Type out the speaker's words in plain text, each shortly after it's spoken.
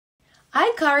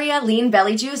Ikaria Lean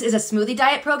Belly Juice is a smoothie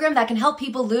diet program that can help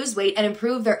people lose weight and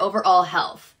improve their overall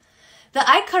health. The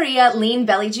Ikaria Lean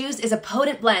Belly Juice is a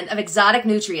potent blend of exotic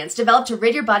nutrients developed to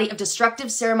rid your body of destructive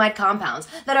ceramide compounds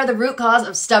that are the root cause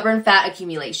of stubborn fat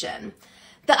accumulation.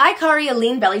 The Ikaria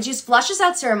Lean Belly Juice flushes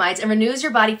out ceramides and renews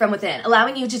your body from within,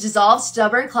 allowing you to dissolve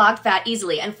stubborn clogged fat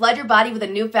easily and flood your body with a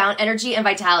newfound energy and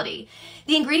vitality.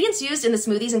 The ingredients used in the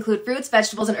smoothies include fruits,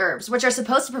 vegetables, and herbs, which are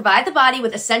supposed to provide the body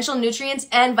with essential nutrients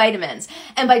and vitamins.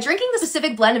 And by drinking the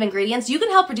specific blend of ingredients, you can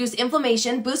help reduce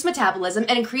inflammation, boost metabolism,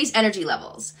 and increase energy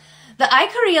levels. The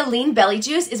Ikaria Lean Belly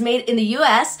Juice is made in the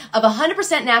U.S. of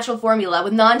 100% natural formula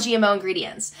with non-GMO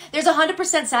ingredients. There's a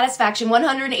 100% satisfaction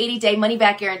 180-day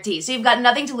money-back guarantee, so you've got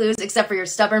nothing to lose except for your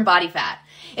stubborn body fat.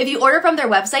 If you order from their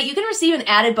website, you can receive an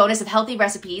added bonus of healthy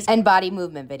recipes and body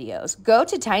movement videos. Go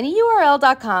to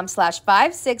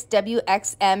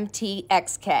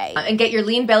tinyurl.com/56WXMTXK and get your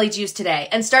Lean Belly Juice today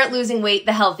and start losing weight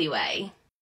the healthy way.